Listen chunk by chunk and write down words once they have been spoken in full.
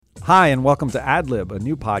Hi, and welcome to AdLib, a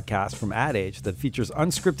new podcast from Ad Age that features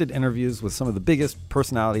unscripted interviews with some of the biggest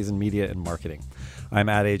personalities in media and marketing. I'm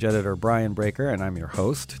Ad Age editor Brian Breaker, and I'm your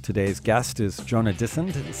host. Today's guest is Jonah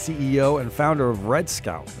Disend, CEO and founder of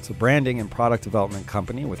Redscout. It's a branding and product development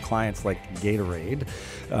company with clients like Gatorade.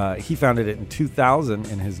 He founded it in 2000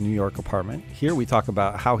 in his New York apartment. Here we talk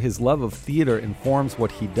about how his love of theater informs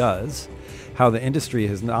what he does, how the industry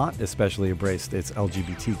has not especially embraced its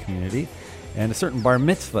LGBT community, and a certain bar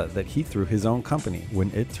mitzvah that he threw his own company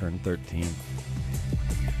when it turned 13.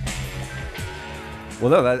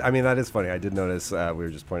 Well, no, that is funny. I did notice we were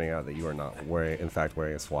just pointing out that you are not wearing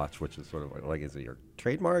a swatch, which is sort of like, is it your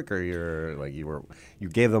trademark or you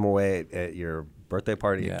gave them away at your birthday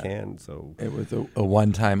party at Cannes? So it was a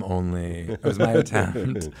one-time only. It was my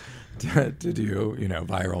attempt to do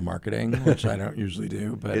viral marketing, which I don't usually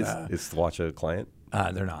do. But is Swatch a client?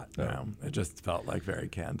 They're not. No, it just felt like very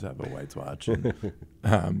Cannes to have a white swatch. And,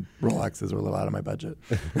 Rolexes were a little out of my budget.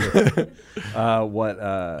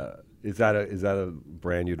 Is that a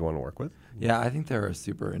brand you'd want to work with? Yeah, I think they're a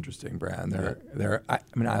super interesting brand. I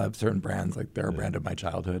love certain brands, like they're a brand of my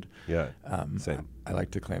childhood. Yeah, same. I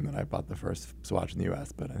like to claim that I bought the first Swatch in the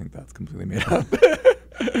U.S., but I think that's completely made up.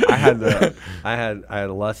 I had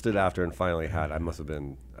lusted after and finally had. I must have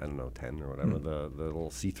been 10 or whatever. The little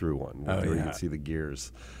see-through one where you could see the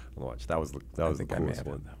gears on the watch. That was the coolest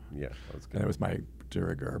one. Yeah, that was good. And it was my de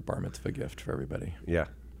rigueur bar mitzvah gift for everybody. Yeah.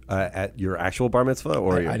 At your actual bar mitzvah,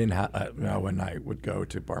 or I didn't have when I would go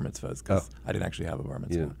to bar mitzvahs because I didn't actually have a bar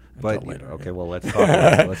mitzvah until later. Okay, well let's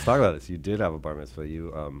talk about this. You did have a bar mitzvah.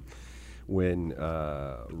 You when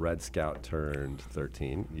Redscout turned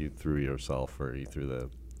 13, you threw yourself, or you threw the.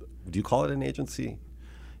 Do you call it an agency?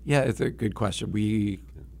 Yeah, it's a good question. We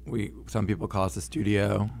some people call us a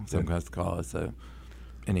studio. Some guys call us an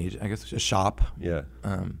agent. I guess a shop. Yeah.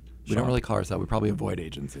 We don't really call ourselves. We probably avoid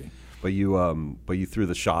agency. But you threw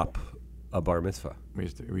the shop a bar mitzvah.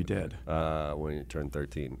 We did when you turned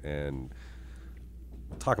 13, and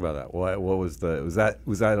talk about that. What was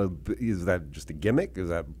that just a gimmick? Is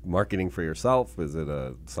that marketing for yourself? Is it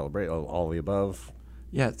a celebrate all the above?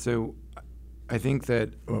 Yeah. So I think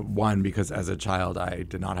that one, because as a child I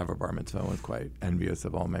did not have a bar mitzvah and was quite envious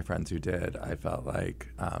of all my friends who did. I felt like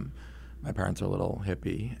my parents are a little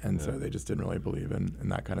hippie, and so they just didn't really believe in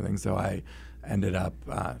that kind of thing. So I ended up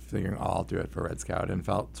figuring I'll do it for Redscout, and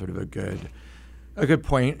felt sort of a good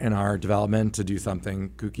point in our development to do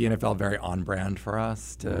something kooky, and it felt very on brand for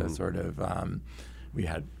us to sort of we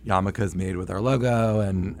had yarmulkes made with our logo,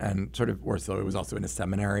 and sort of so it was also in a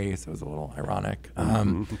seminary, so it was a little ironic.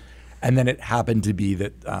 And then it happened to be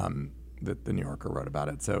that the New Yorker wrote about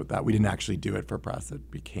it, so that we didn't actually do it for press.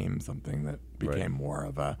 It became something that became more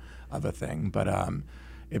of a thing, but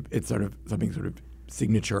it's sort of something sort of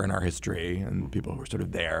signature in our history, and people who were sort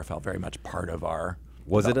of there felt very much part of our.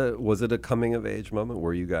 Was it a coming of age moment?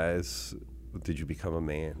 Were you guys? Did you become a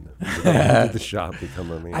man? Did the shop become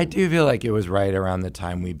a man? I do feel like it was right around the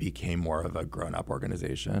time we became more of a grown-up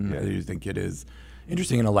organization. Yeah. I do think it is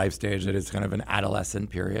interesting in a life stage that it's kind of an adolescent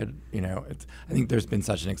period. I think there's been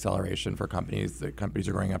such an acceleration for companies. That companies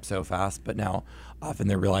are growing up so fast, but now often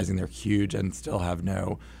they're realizing they're huge and still haven't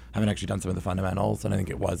actually done some of the fundamentals. And I think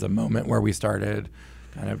it was a moment where we started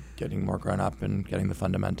kind of getting more grown up and getting the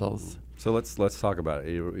fundamentals. So let's talk about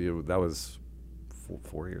it. That was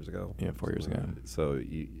 4 years ago. Yeah, 4 years ago. So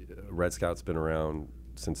Redscout's been around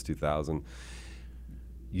since 2000.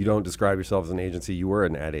 You don't describe yourself as an agency. You were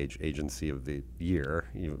an Ad Age Agency of the Year,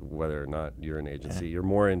 whether or not you're an agency. You're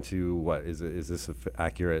more into what? Is this an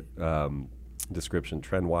accurate description?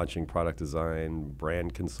 Trend watching, product design,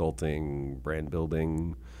 brand consulting, brand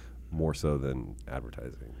building, more so than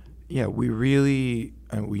advertising. Yeah, we really,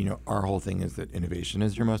 our whole thing is that innovation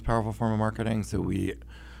is your most powerful form of marketing. So we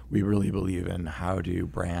really believe in how do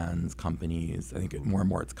brands, companies, I think more and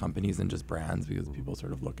more it's companies than just brands, because people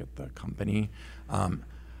sort of look at the company.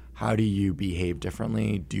 How do you behave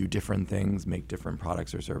differently, do different things, make different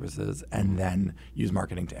products or services, and then use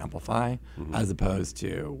marketing to amplify, as opposed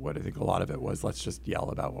to what I think a lot of it was, let's just yell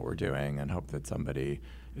about what we're doing and hope that somebody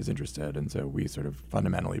is interested. And so we sort of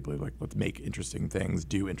fundamentally believe, like, let's make interesting things,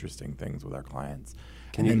 do interesting things with our clients.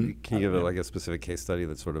 Can you give a specific case study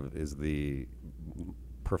that sort of is the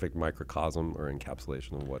perfect microcosm or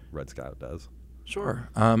encapsulation of what Redscout does? Sure.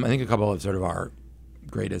 I think a couple of sort of our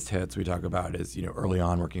greatest hits we talk about is, early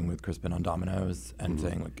on working with Crispin on Domino's and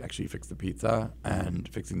saying, like, actually fix the pizza, and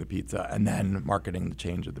fixing the pizza, and then marketing the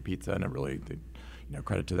change of the pizza. And it really,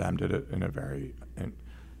 credit to them, did it in a very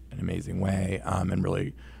an amazing way, and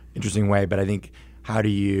really interesting way. But I think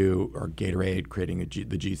or Gatorade creating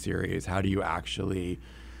the G series, how do you actually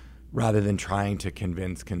rather than trying to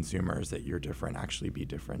convince consumers that you're different, actually be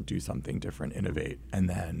different, do something different, innovate, and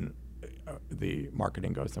then the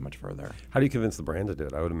marketing goes so much further. How do you convince the brand to do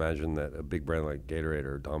it? I would imagine that a big brand like Gatorade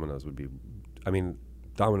or Domino's would be, I mean,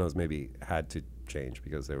 Domino's maybe had to change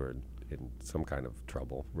because they were in some kind of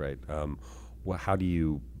trouble, right? How do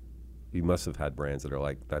you must have had brands that are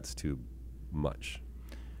like, that's too much.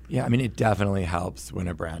 Yeah, I mean, it definitely helps when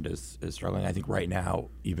a brand is struggling. I think right now,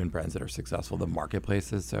 even brands that are successful, the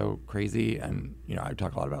marketplace is so crazy. And, I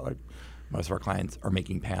talk a lot about, like, most of our clients are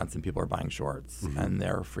making pants and people are buying shorts and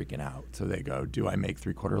they're freaking out. So they go, do I make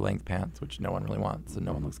 3/4 length pants, which no one really wants and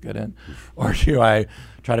no one looks good in? Or do I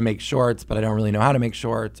try to make shorts, but I don't really know how to make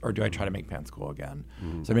shorts? Or do I try to make pants cool again?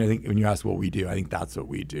 So, I mean, I think when you ask what we do, I think that's what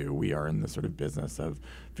we do. We are in the sort of business of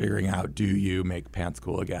figuring out, do you make pants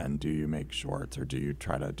cool again? Do you make shorts? Or do you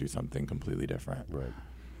try to do something completely different? Right.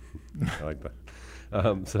 I like that.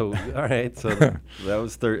 So, all right. So that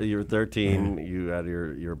was you were 13. You had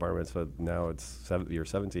your bar mitzvah. Now you're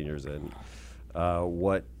 17 years in.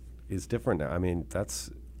 What is different now? I mean,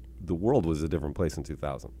 the world was a different place in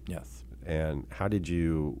 2000. Yes. And how is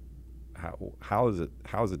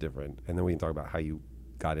it different? And then we can talk about how you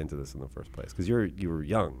got into this in the first place, because you were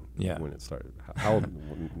young when it started. How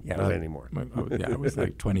old? Not anymore. I was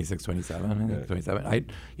like 26, 27. I think 27.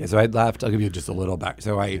 So I left. I'll give you just a little back.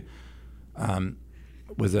 So I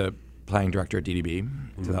was a planning director at DDB.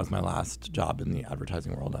 So that was my last job in the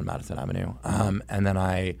advertising world on Madison Avenue. And then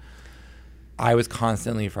I was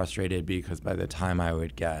constantly frustrated because by the time I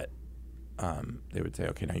would get, they would say,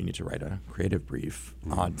 okay, now you need to write a creative brief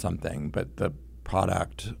on something, but the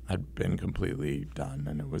product had been completely done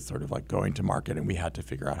and it was sort of like going to market and we had to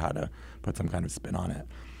figure out how to put some kind of spin on it.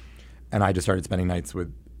 And I just started spending nights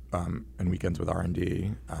with and weekends with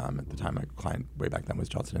R&D. At the time, my client way back then was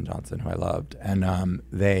Johnson & Johnson, who I loved. And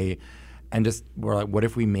they just were like, what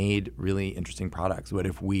if we made really interesting products? What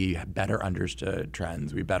if we better understood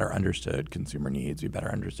trends? We better understood consumer needs. We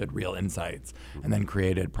better understood real insights and then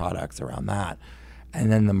created products around that.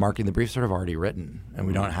 And then the brief's sort of already written, and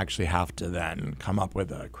we don't actually have to then come up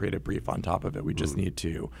with a creative brief on top of it. We just need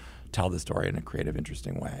to tell the story in a creative,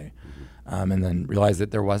 interesting way. And then realize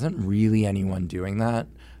that there wasn't really anyone doing that.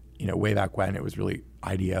 Way back when, it was really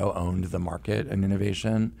IDEO owned the market and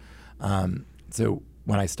innovation. So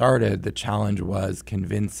when I started, the challenge was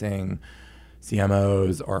convincing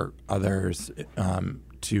CMOs or others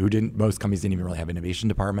most companies didn't even really have innovation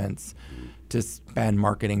departments, to spend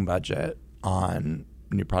marketing budget on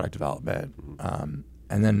new product development. And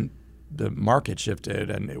then the market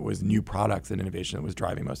shifted and it was new products and innovation that was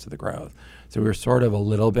driving most of the growth. So we were sort of a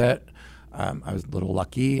little bit, I was a little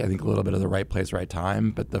lucky, I think a little bit of the right place, right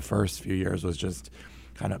time, but the first few years was just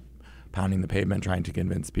kind of pounding the pavement, trying to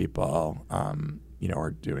convince people,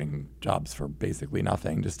 or doing jobs for basically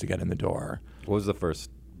nothing just to get in the door. What was the first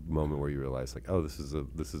moment where you realized, like, oh, this is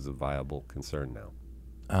a viable concern now?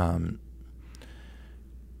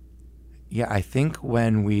 I think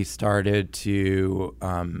when we started to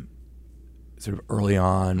sort of early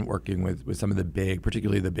on working with some of the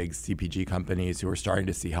particularly the big CPG companies who were starting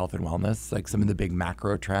to see health and wellness, like some of the big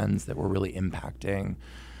macro trends that were really impacting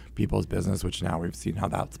people's business, which now we've seen how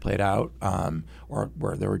that's played out, or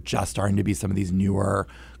where there were just starting to be some of these newer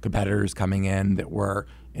competitors coming in that were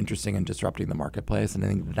interesting and disrupting the marketplace. And I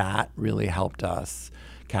think that really helped us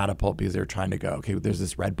catapult, because they were trying to go, okay, there's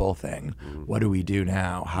this Red Bull thing. What do we do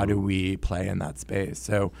now? How do we play in that space?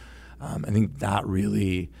 So I think that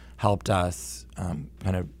really helped us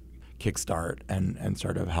kind of kickstart and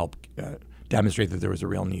sort of help demonstrate that there was a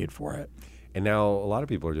real need for it. And now a lot of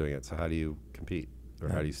people are doing it. So how do you compete, or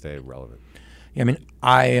how do you stay relevant? Yeah, I mean,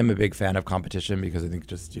 I am a big fan of competition, because I think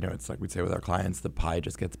just, it's like we'd say with our clients, the pie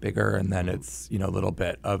just gets bigger, and then it's, a little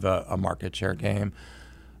bit of a market share game.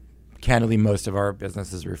 Candidly, most of our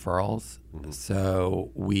business is referrals. So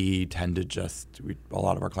we tend to a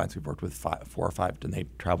lot of our clients we've worked with 4 or 5, and they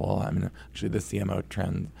travel. I mean, actually the CMO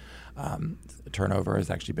trend turnover has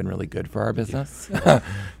actually been really good for our business.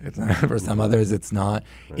 For some others, it's not.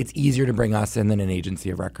 Right. It's easier to bring us in than an agency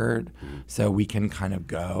of record. So we can kind of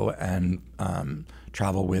go and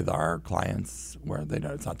travel with our clients where they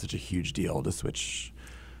know it's not such a huge deal to switch.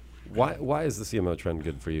 Why is the CMO trend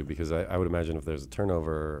good for you? Because I would imagine if there's a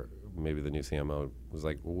turnover, maybe the new CMO was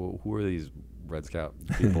like, well, who are these Redscout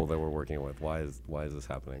people that we're working with? Why is this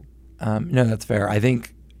happening? No, that's fair. I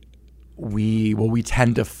think we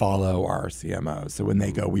tend to follow our CMOs. So when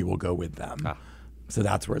they go, we will go with them. So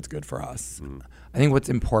that's where it's good for us. I think what's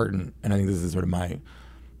important, and I think this is sort of my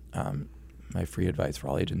free advice for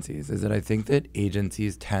all agencies, is that I think that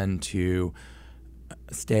agencies tend to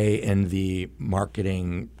stay in the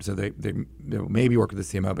marketing. So they maybe work with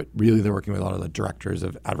the CMO, but really they're working with a lot of the directors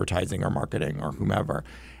of advertising or marketing or whomever.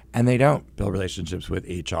 And they don't build relationships with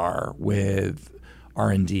HR, with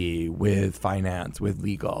R&D, with finance, with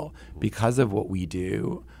legal. Because of what we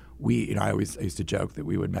do, I used to joke that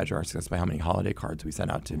we would measure our success by how many holiday cards we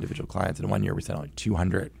sent out to individual clients. And one year we sent out like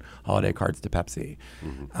 200 holiday cards to Pepsi.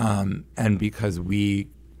 And because we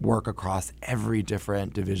work across every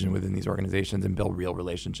different division within these organizations and build real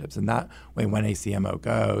relationships. And that way, when a CMO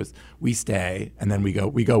goes, we stay, and then we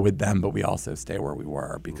go with them, but we also stay where we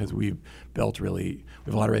were because we've built we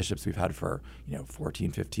have a lot of relationships we've had for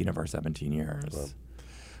 14, 15 of our 17 years.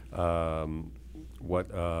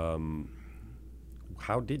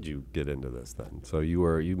 How did you get into this then? So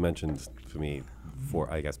you mentioned to me before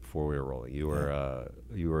we were rolling, you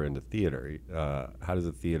were into theater. How does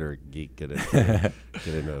a theater geek get into?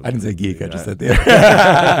 I didn't say geek. I just said theater.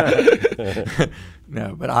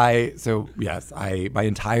 No, but my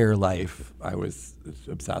entire life I was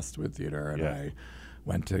obsessed with theater, and I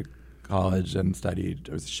went to college and studied.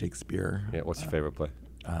 I was Shakespeare. Yeah. What's your favorite play?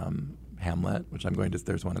 Hamlet, which I'm going to.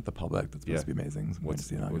 There's one at the Public that's supposed to be amazing.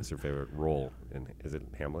 What's your favorite role? Is it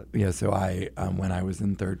Hamlet? Yeah. So when I was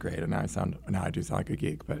in third grade, and now I do sound like a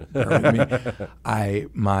geek, but bear with me.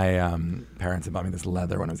 My parents had bought me this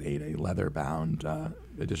leather when I was 8, a leather bound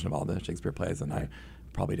edition of all the Shakespeare plays, and I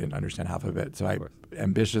probably didn't understand half of it. So I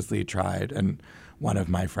ambitiously tried, and one of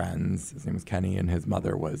my friends, his name was Kenny, and his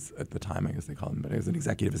mother was, at the time, I guess they called him, but he was an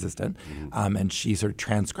executive assistant. And she sort of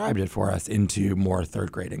transcribed it for us into more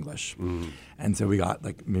third grade English. And so we got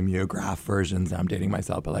like mimeograph versions, now I'm dating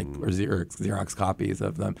myself, but or Xerox copies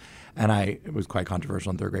of them. And it was quite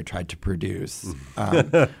controversial in third grade, tried to produce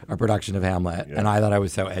a production of Hamlet. And I thought I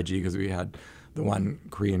was so edgy because we had the one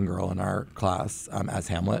Korean girl in our class as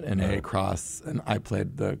Hamlet in a cross, and I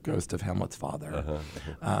played the ghost of Hamlet's father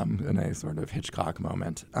in a sort of Hitchcock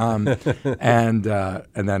moment. And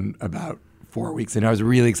then about 4 weeks in, I was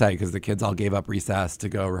really excited because the kids all gave up recess to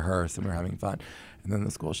go rehearse, and we were having fun. And then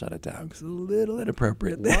the school shut it down because it was a little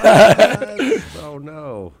inappropriate. Oh,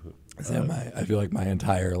 no. So I feel like my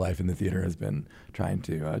entire life in the theater has been trying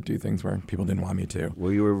to do things where people didn't want me to.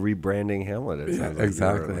 Well, you were rebranding Hamlet.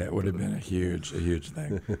 Exactly. It would have been a huge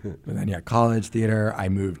thing. But then, college theater. I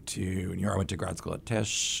moved to New York. I went to grad school at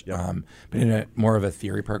Tisch, but in more of a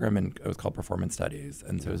theory program, and it was called Performance Studies.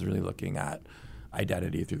 And so it was really looking at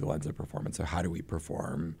identity through the lens of performance. So how do we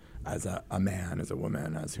perform as a man, as a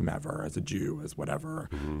woman, as whomever, as a Jew, as whatever,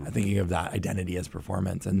 thinking of that identity as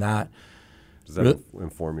performance. And that does that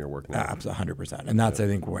inform your work now? Absolutely, 100%. And that's, I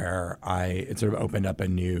think, where it sort of opened up a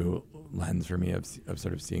new lens for me of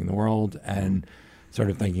sort of seeing the world and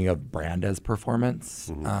sort of thinking of brand as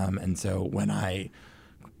performance. And so when I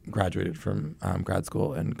graduated from grad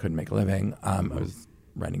school and couldn't make a living, I was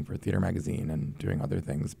writing for a theater magazine and doing other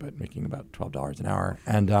things, but making about $12 an hour.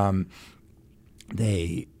 And I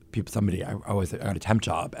got a temp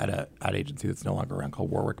job at an ad agency that's no longer around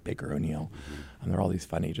called Warwick Baker O'Neill. And there are all these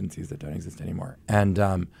fun agencies that don't exist anymore. And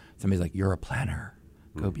somebody's like, "You're a planner.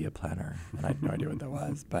 Go be a planner." And I had no idea what that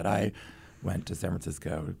was. But I went to San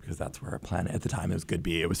Francisco because that's where a plan, at the time it was Good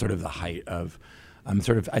Be. It was sort of the height of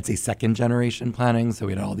I'd say second generation planning. So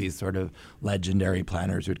we had all these sort of legendary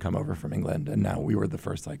planners who'd come over from England. And now we were the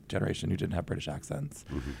first generation who didn't have British accents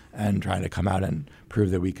and trying to come out and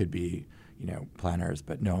prove that we could be planners,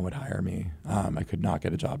 but no one would hire me. I could not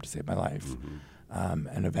get a job to save my life.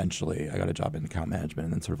 And eventually I got a job in account management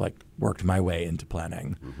and then sort of worked my way into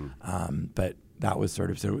planning. But that was so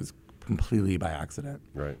it was completely by accident.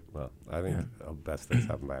 Right. Well, I think the best things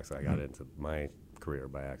happen by accident. I got into my career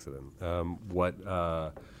by accident.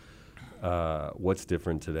 What's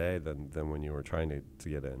different today than when you were trying to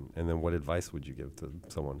get in? And then what advice would you give to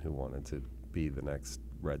someone who wanted to be the next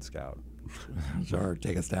Redscout? Sure,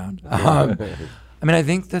 take us down. I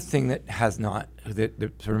think the thing that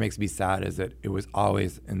that sort of makes me sad is that it was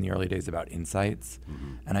always in the early days about insights.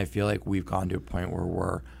 And I feel like we've gone to a point where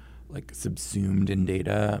we're subsumed in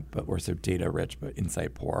data, but we're so data rich but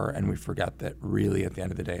insight poor, and we forget that really at the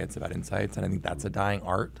end of the day it's about insights. And I think that's a dying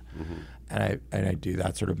art. And I do,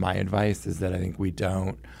 that's sort of my advice, is that I think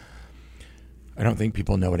I don't think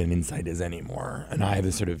people know what an insight is anymore. And I have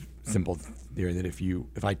this sort of simple theory that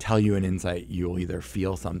if I tell you an insight, you will either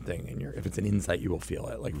feel something, and if it's an insight, you will feel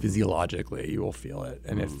it. Physiologically, you will feel it.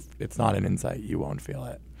 And if it's not an insight, you won't feel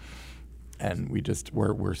it. And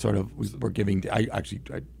we're giving. I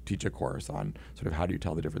teach a course on sort of how do you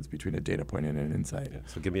tell the difference between a data point and an insight. Yeah.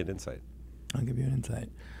 So give me an insight. I'll give you an insight.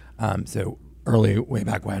 So early, way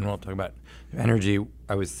back when, we'll talk about energy,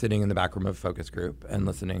 I was sitting in the back room of a focus group and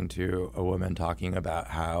listening to a woman talking about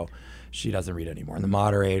how she doesn't read anymore. And the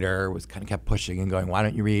moderator was kind of kept pushing and going, why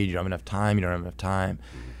don't you read? You don't have enough time. You don't have enough time.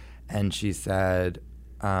 And she said,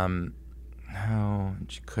 no, and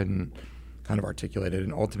she couldn't kind of articulate it.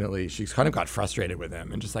 And ultimately, she kind of got frustrated with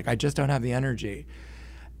him and just like, I just don't have the energy.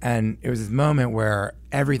 And it was this moment where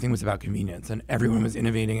everything was about convenience and everyone was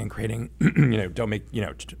innovating and creating, we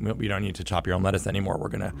don't need to chop your own lettuce anymore. We're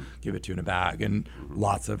going to give it to you in a bag, and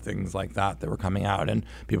lots of things like that were coming out, and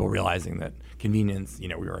people realizing that convenience, we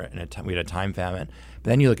had a time famine. But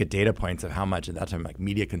then you look at data points of how much at that time like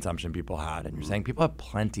media consumption people had, and you're saying people have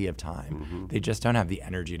plenty of time. They just don't have the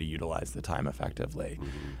energy to utilize the time effectively.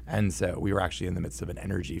 And so we were actually in the midst of an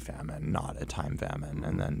energy famine, not a time famine.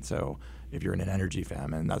 And then so if you're in an energy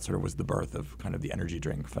famine, that sort of was the birth of kind of the energy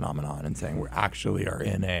drink phenomenon, and saying we actually are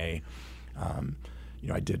in a,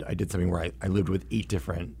 I did something where I lived with 8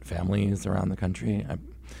 different families around the country.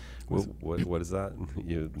 What is that?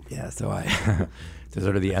 Yeah, so so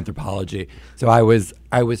sort of the anthropology. So I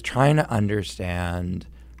was trying to understand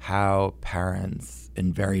how parents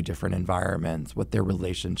in very different environments, what their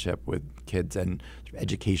relationship with kids and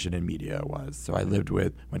education and media was. So I went to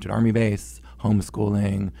an Army base,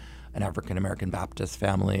 homeschooling, an African-American Baptist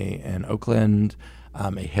family in Oakland, a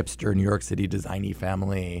hipster New York City designy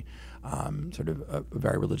family, sort of a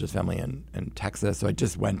very religious family in Texas. So I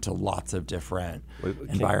just went to lots of different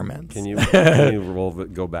environments. Can you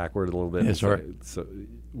go backward a little bit? Yeah, sure. So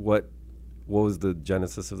what was the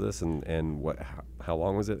genesis of this, and how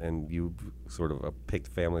long was it? And you sort of picked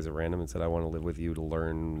families at random and said, I want to live with you to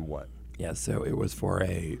learn what? Yeah, so it was for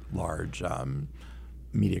a large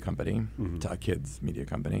media company, a kids media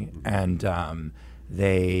company, and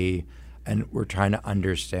we're trying to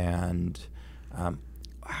understand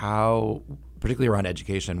how, particularly around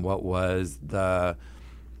education,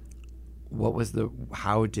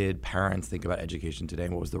 how did parents think about education today,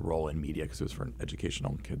 and what was the role in media, because it was for an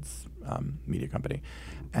educational kids media company,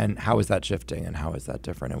 and how is that shifting, and how is that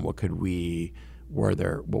different, and what could we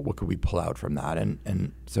pull out from that,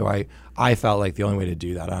 and so I felt like the only way to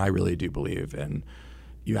do that, and I really do believe in,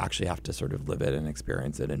 you actually have to sort of live it and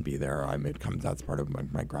experience it and be there. That's part of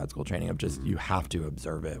my grad school training of just, you have to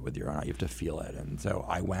observe it with your own eye. You have to feel it. And so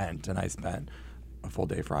I went and I spent a full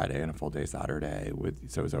day Friday and a full day Saturday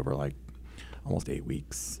so it was over like almost 8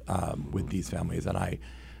 weeks with these families. And I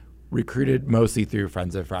recruited mostly through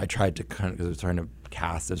friends I tried to because I was trying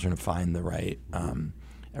to find the right,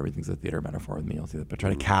 everything's a theater metaphor with me, you'll see that, but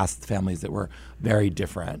try to cast families that were very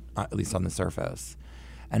different, at least on the surface.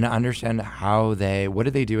 And to understand what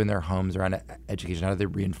did they do in their homes around education? How did they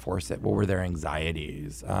reinforce it? What were their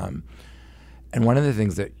anxieties? And one of the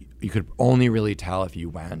things that you could only really tell if you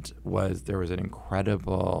went was there was an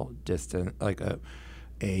incredible distance, like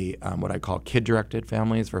what I call kid-directed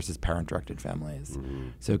families versus parent-directed families.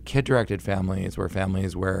 So kid-directed families were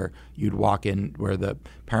families where you'd walk in, where the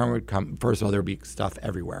parent would come. First of all, there would be stuff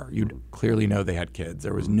everywhere. You'd clearly know they had kids. The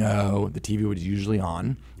TV was usually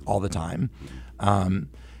on all the time.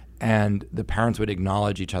 And the parents would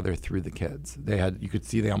acknowledge each other through the kids. You could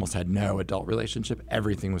see they almost had no adult relationship.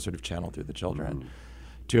 Everything was sort of channeled through the children.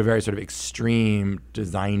 To a very sort of extreme,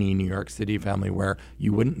 designy New York City family where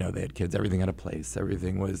you wouldn't know they had kids. Everything had a place.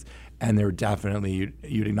 Everything was, and there were definitely,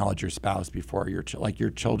 you'd acknowledge your spouse before your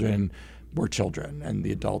children were children and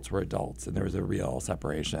the adults were adults, and there was a real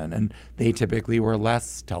separation. And they typically were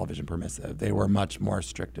less television permissive. They were much more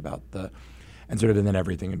strict about and then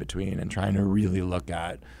everything in between, and trying to really look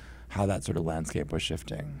at how that sort of landscape was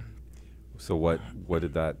shifting. So where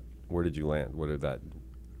did you land?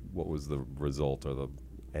 What was the result or the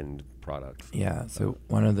end product? Yeah, so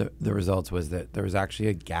one of the results was that there was actually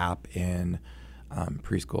a gap in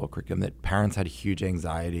preschool curriculum, that parents had huge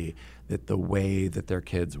anxiety that the way that their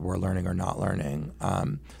kids were learning or not learning,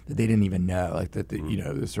 that they didn't even know, like that,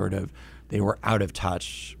 they were out of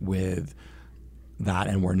touch with that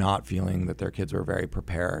and were not feeling that their kids were very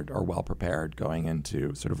prepared or well prepared going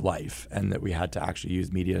into sort of life, and that we had to actually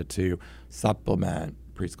use media to supplement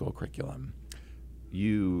preschool curriculum.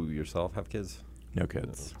 You yourself have kids? No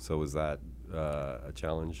kids. So was that a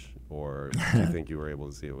challenge, or do you think you were able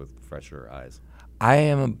to see it with fresher eyes? I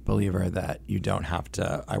am a believer that you don't have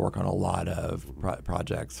to. I work on a lot of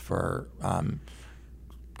projects for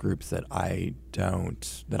groups that I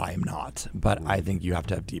am not, but I think you have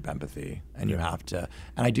to have deep empathy, and you have to,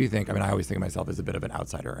 and I do think, I always think of myself as a bit of an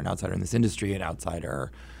outsider in this industry, an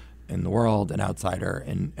outsider in the world, an outsider,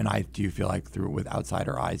 and I do feel like with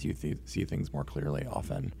outsider eyes, you see things more clearly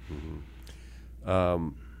often.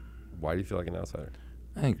 Why do you feel like an outsider?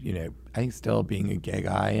 I think still being a gay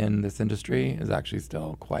guy in this industry is actually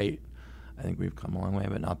still I think we've come a long way,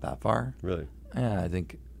 but not that far. Really? Yeah, I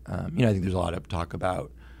think, I think there's a lot of talk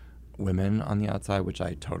about women on the outside, which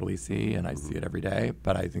I totally see, and I see it every day.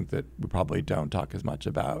 But I think that we probably don't talk as much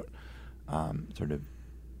about sort of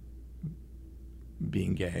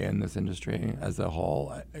being gay in this industry as a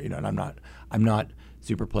whole. And I'm not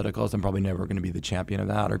super political, so I'm probably never going to be the champion of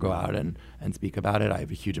that or go out and speak about it. I have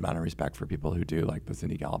a huge amount of respect for people who do, like the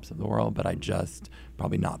Cindy Gallups of the world, but I just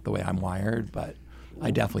probably not the way I'm wired. But I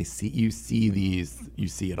definitely you see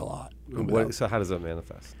it a lot. So how does that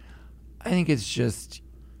manifest? I think it's just,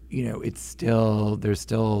 there's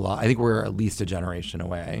still a lot. I think we're at least a generation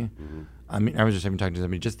away. Mm-hmm. I mean, I was just talking to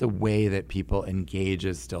somebody, just the way that people engage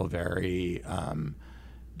is still very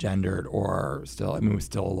gendered, or still,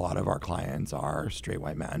 still a lot of our clients are straight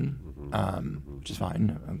white men, which is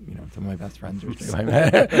fine. Some of my best friends are straight white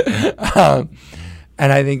men.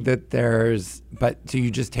 And I think that so you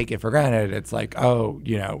just take it for granted. It's like, oh,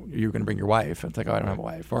 you're going to bring your wife. It's like, oh, I don't have a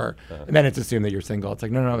wife. And then it's assumed that you're single. It's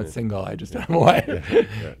like, no, it's single. I just don't have a wife.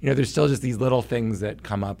 There's still just these little things that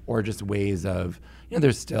come up, or just ways of,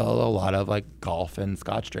 there's still a lot of like golf and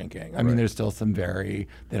scotch drinking. I mean, there's still some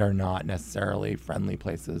that are not necessarily friendly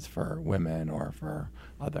places for women or for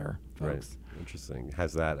other folks. Right. Interesting.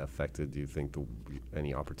 Has that affected, do you think,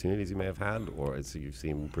 any opportunities you may have had, or you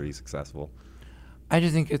seem pretty successful? I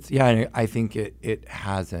just think I think it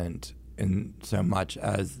hasn't in so much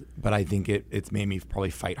but I think it's made me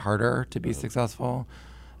probably fight harder to be successful.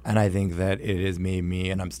 And I think that it has made me,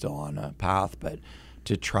 and I'm still on a path, but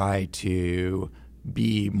to try to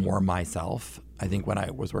be more myself. I think when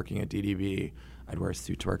I was working at DDB, I'd wear a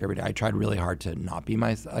suit to work every day. I tried really hard to not be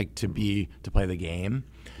myself, like to play the game.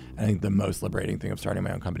 And I think the most liberating thing of starting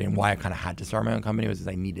my own company, and why I kind of had to start my own company, was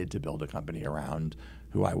I needed to build a company around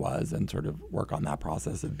who I was and sort of work on that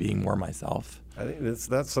process of being more myself. I think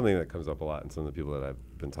that's something that comes up a lot in some of the people that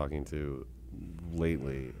I've been talking to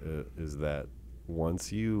lately, is that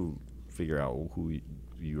once you figure out who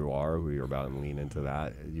you are, who you're about, and lean into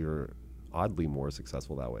that, you're oddly more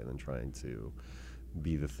successful that way than trying to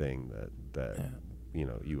be the thing that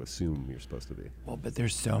you assume you're supposed to be. Well, but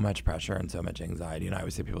there's so much pressure and so much anxiety. And I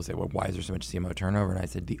always say, people say, well, why is there so much CMO turnover? And I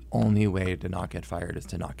said, the only way to not get fired is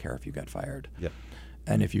to not care if you get fired. Yeah.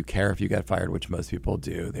 And if you care if you get fired, which most people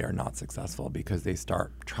do, they are not successful, because they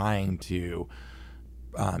start trying to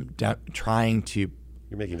You're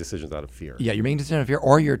making decisions out of fear. Yeah, you're making decisions out of fear,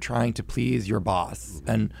 or you're trying to please your boss. Mm-hmm.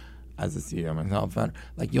 And as a CEO myself,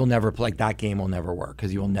 you'll never play, that game will never work,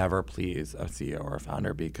 because you will never please a CEO or a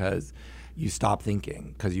founder, because you stop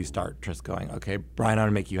thinking, because you start just going, okay, Brian, I want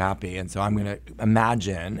to make you happy, and so I'm going to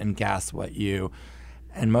imagine and guess what you.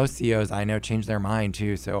 And most CEOs I know change their mind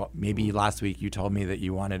too. So maybe last week you told me that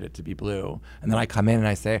you wanted it to be blue, and then I come in and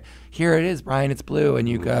I say, here it is, Brian, it's blue, and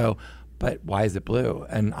you go, but why is it blue?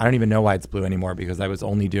 And I don't even know why it's blue anymore, because I was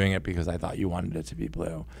only doing it because I thought you wanted it to be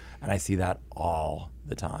blue. And I see that all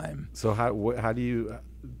the time. So how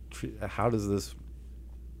does this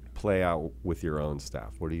play out with your own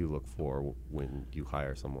staff? What do you look for when you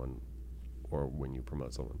hire someone or when you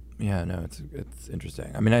promote someone? Yeah, no, it's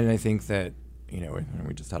interesting. I mean, I think that,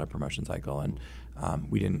 we just had a promotion cycle, and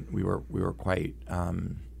we were quite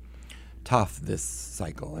tough this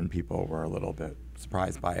cycle, and people were a little bit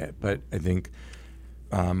surprised by it. But I think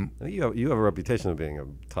you have a reputation of being a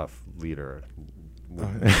tough leader.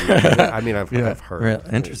 I mean, I've heard. Real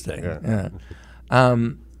interesting. Yeah.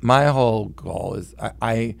 My whole goal is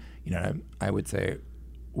I would say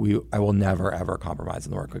I will never ever compromise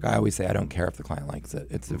on the work. Like I always say, I don't care if the client likes it.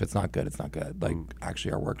 If it's not good, it's not good. Like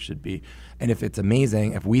actually, our work should be. And if it's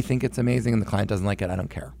amazing, if we think it's amazing and the client doesn't like it, I don't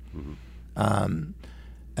care. Mm-hmm.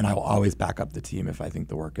 And I will always back up the team if I think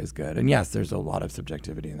the work is good. And yes, there's a lot of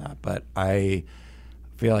subjectivity in that, but I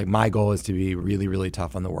feel like my goal is to be really, really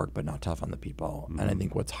tough on the work, but not tough on the people. Mm-hmm. And I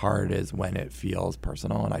think what's hard is when it feels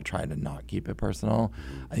personal, and I try to not keep it personal.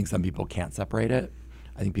 Mm-hmm. I think some people can't separate it.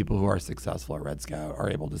 I think people who are successful at Redscout are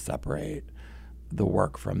able to separate the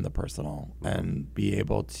work from the personal, and be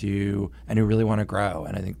able to, and who really want to grow.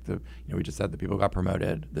 And I think we just said the people who got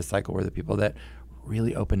promoted this cycle were the people that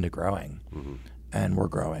really open to growing. Mm-hmm. And we're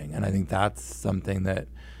growing. And I think that's something that,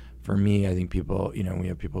 for me, I think people, we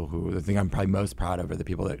have people who, the thing I'm probably most proud of are the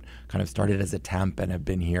people that kind of started as a temp and have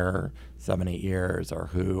been here 7-8 years, or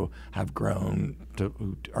who have grown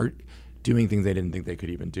who are doing things they didn't think they could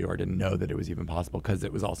even do, or didn't know that it was even possible, because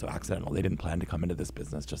it was also accidental. They didn't plan to come into this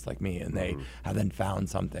business just like me, and they have then found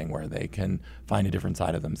something where they can find a different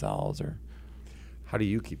side of themselves. Or how do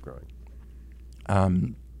you keep growing? It's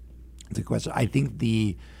a good question. I think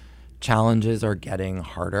challenges are getting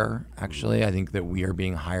harder, actually. I think that we are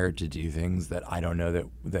being hired to do things that I don't know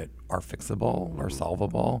that are fixable or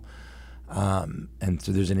solvable. And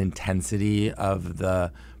so there's an intensity of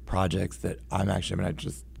the projects that I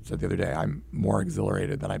just said the other day, I'm more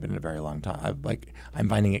exhilarated than I've been in a very long time. I'm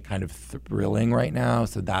finding it kind of thrilling right now,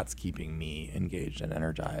 so that's keeping me engaged and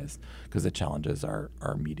energized because the challenges are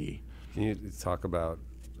meaty. Can you talk about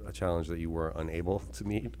a challenge that you were unable to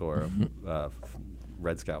meet, or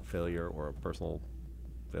Redscout failure, or a personal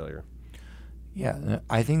failure? Yeah,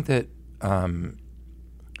 I think that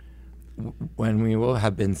when we will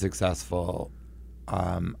have been successful,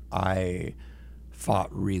 I fought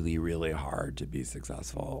really, really hard to be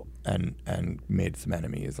successful and made some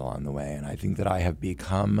enemies along the way. And I think that I have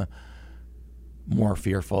become more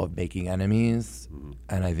fearful of making enemies.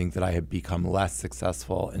 And I think that I have become less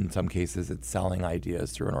successful in some cases at selling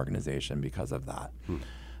ideas through an organization because of that.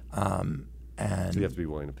 And so you have to be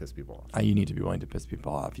willing to piss people off. You need to be willing to piss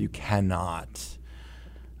people off. You cannot.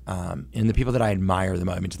 And the people that I admire the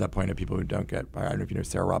most, to that point of people who don't get, I don't know if you know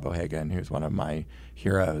Sarah Robb O'Hagan, who's one of my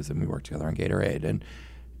heroes, and we worked together on Gatorade, and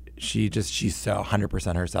she's so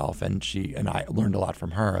 100% herself, and I learned a lot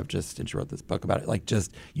from her and she wrote this book about it.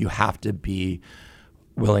 You have to be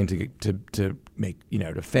willing to make,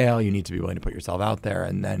 to fail. You need to be willing to put yourself out there,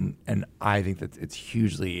 and I think that it's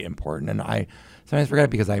hugely important. And I sometimes forget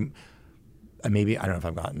it because maybe, I don't know if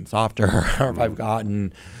I've gotten softer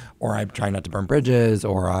or I'm trying not to burn bridges,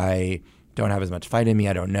 or I don't have as much fight in me.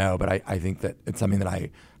 I don't know. But I think that it's something that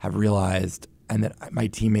I have realized, and that my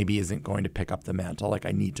team maybe isn't going to pick up the mantle.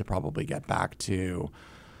 I need to probably get back to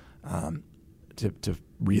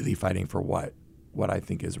really fighting for what I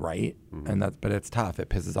think is right. But it's tough. It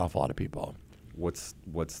pisses off a lot of people. What's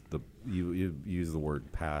you used the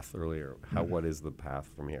word path earlier. What is the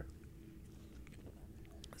path from here?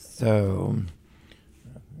 So,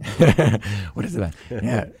 what is it?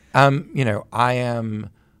 Yeah. I am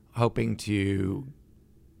hoping to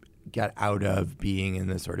get out of being in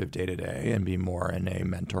this sort of day-to-day and be more in a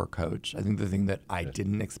mentor coach. I think the thing that I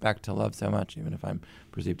didn't expect to love so much, even if I'm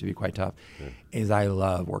perceived to be quite tough, is I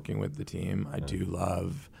love working with the team. I do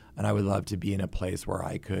love, and I would love to be in a place where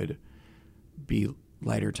I could be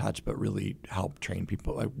lighter touch, but really help train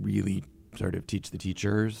people, really sort of teach the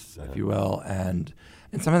teachers, if you will. And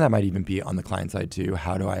some of that might even be on the client side too.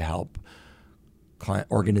 How do I help client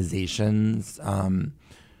organizations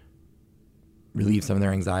relieve some of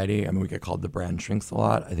their anxiety? We get called the brand shrinks a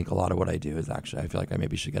lot. I think a lot of what I do is actually, I feel like I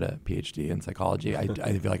maybe should get a PhD in psychology. I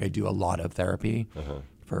feel like I do a lot of therapy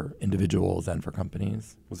for individuals and for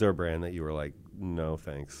companies. Was there a brand that you were like, no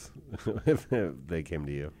thanks, if they came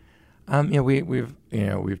to you?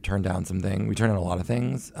 We've turned down something. We turned down a lot of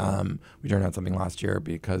things. We turned down something last year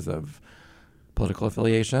because of political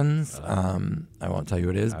affiliations. I won't tell you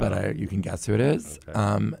who it is, but you can guess who it is.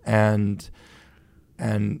 Okay.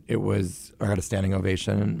 And it was, I got a standing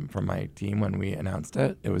ovation from my team when we announced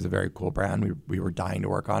it. It was a very cool brand. We were dying to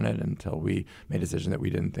work on it until we made a decision that we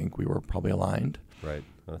didn't think we were probably aligned. Right.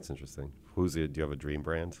 Oh, that's interesting. Do you have a dream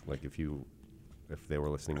brand? Like if they were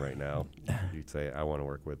listening right now, you'd say, I want to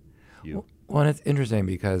work with you. Well, and it's interesting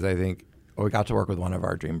because I think we got to work with one of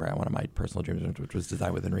our dream brand, one of my personal dreams, which was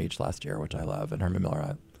Design Within Reach last year, which I love. And Herman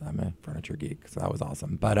Miller, I'm a furniture geek, so that was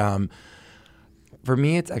awesome. But for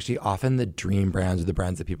me, it's actually often the dream brands or the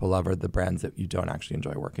brands that people love are the brands that you don't actually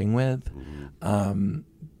enjoy working with,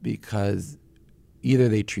 because either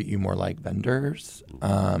they treat you more like vendors,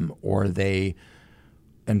 or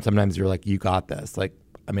and sometimes you're like, you got this. Like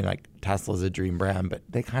Tesla's a dream brand, but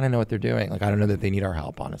they kind of know what they're doing. I don't know that they need our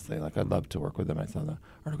help, honestly. I'd love to work with them. I saw the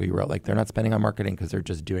article you wrote. They're not spending on marketing because they're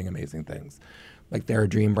just doing amazing things. They're a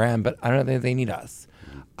dream brand, but I don't know that they need us.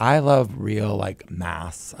 I love real,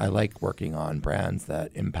 mass. I like working on brands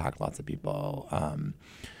that impact lots of people.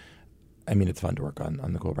 It's fun to work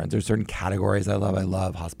on the cool brands. There's certain categories I love. I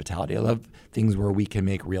love hospitality. I love things where we can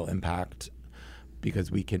make real impact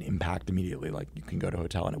because we can impact immediately. You can go to a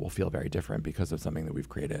hotel and it will feel very different because of something that we've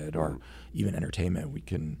created, or even entertainment.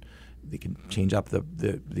 They can change up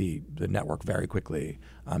the network very quickly.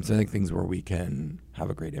 So I think things where we can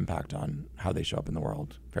have a great impact on how they show up in the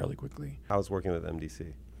world fairly quickly. How's working with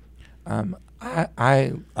MDC?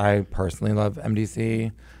 I personally love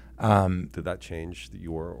MDC. Did that change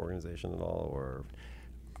your organization at all, or?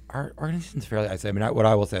 Our organization's fairly isolated. What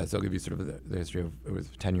I will say is, I'll give you sort of the history of, it was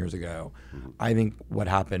 10 years ago. I think what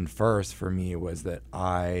happened first for me was that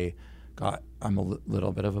I'm a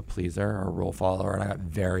little bit of a pleaser or a rule follower, and I got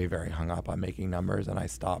very, very hung up on making numbers, and I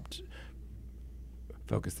stopped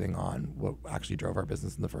focusing on what actually drove our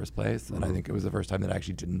business in the first place. And I think it was the first time that I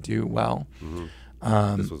actually didn't do well,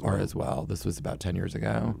 as well. This was about 10 years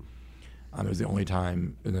ago. It was the only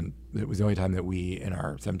time, and then it was the only time that we, in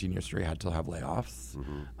our 17-year history, had to have layoffs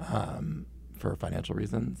for financial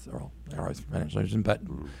reasons, or always for financial reasons, but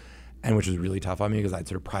and which was really tough on me because I'd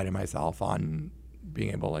sort of prided myself on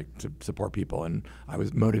being able like to support people, and I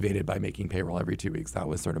was motivated by making payroll every 2 weeks. That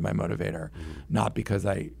was sort of my motivator, not because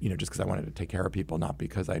just because I wanted to take care of people, not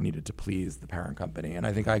because I needed to please the parent company. And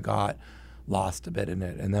I think I got lost a bit in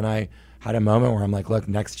it. And then I had a moment where I'm like, look,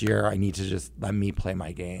 next year I need to just let me play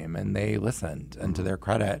my game. And they listened, and to their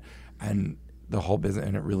credit, and the whole business,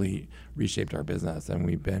 and it really reshaped our business. And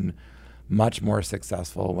we've been much more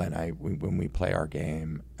successful when we play our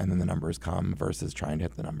game and then the numbers come versus trying to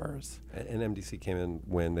hit the numbers. And MDC came in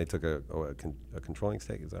when they took a controlling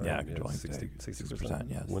stake, is that right? Yeah, controlling stake. 60%,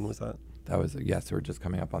 yes. When was that? That was, yes, we're just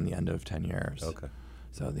coming up on the end of 10 years. Okay.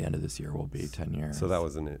 So the end of this year will be 10 years. So that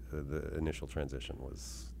was the initial transition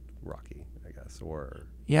was rocky, I guess, or...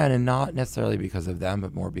 Yeah, and not necessarily because of them,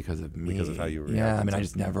 but more because of me. Because of how you reacted. Yeah, I mean, I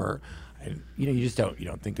just never, you just don't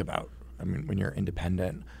think about, I mean, when you're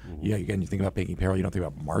independent, again, you think about making payroll, you don't think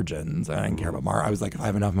about margins. I didn't care about I was like, if I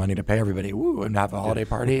have enough money to pay everybody, woo, and have a holiday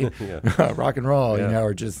party, rock and roll,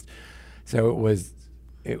 or just, so it was,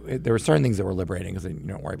 there were certain things that were liberating because you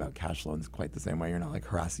don't worry about cash flow in quite the same way. You're not like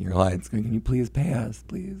harassing your clients, going, can you please pay us,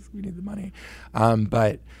 please, we need the money.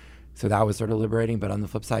 But so that was sort of liberating. But on the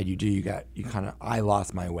flip side, I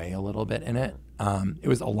lost my way a little bit in it. It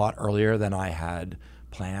was a lot earlier than I had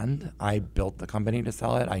planned. I built the company to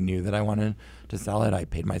sell it. I knew that I wanted to sell it. I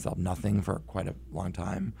paid myself nothing for quite a long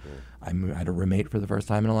time. I had a roommate for the first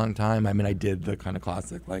time in a long time. I mean, I did the kind of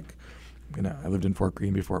classic, like, I lived in Fort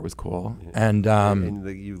Greene before it was cool. And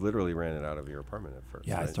you literally ran it out of your apartment at first.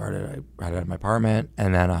 Yeah, right? I ran it out of my apartment,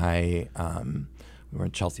 and then we were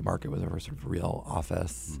in Chelsea Market, was our sort of real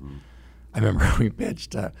office. I remember we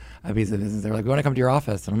pitched a piece of business. They were like, we want to come to your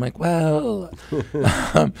office. And I'm like, well,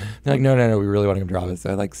 they're like, no, we really want to come to your office.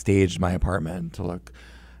 So I like staged my apartment to look,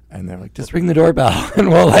 and they're like, just ring the doorbell and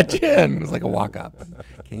we'll let you in. It was like a walk up. And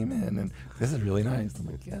came in, and this is really nice. I'm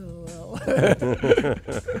like, yeah, well.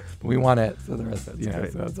 We want it. So the rest of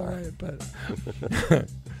it, so it's all right. But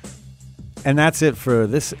And that's it for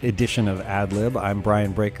this edition of Ad Lib. I'm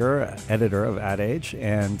Brian Breaker, editor of Ad Age,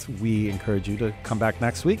 and we encourage you to come back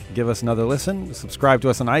next week, give us another listen, subscribe to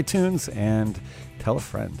us on iTunes, and tell a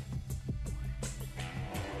friend.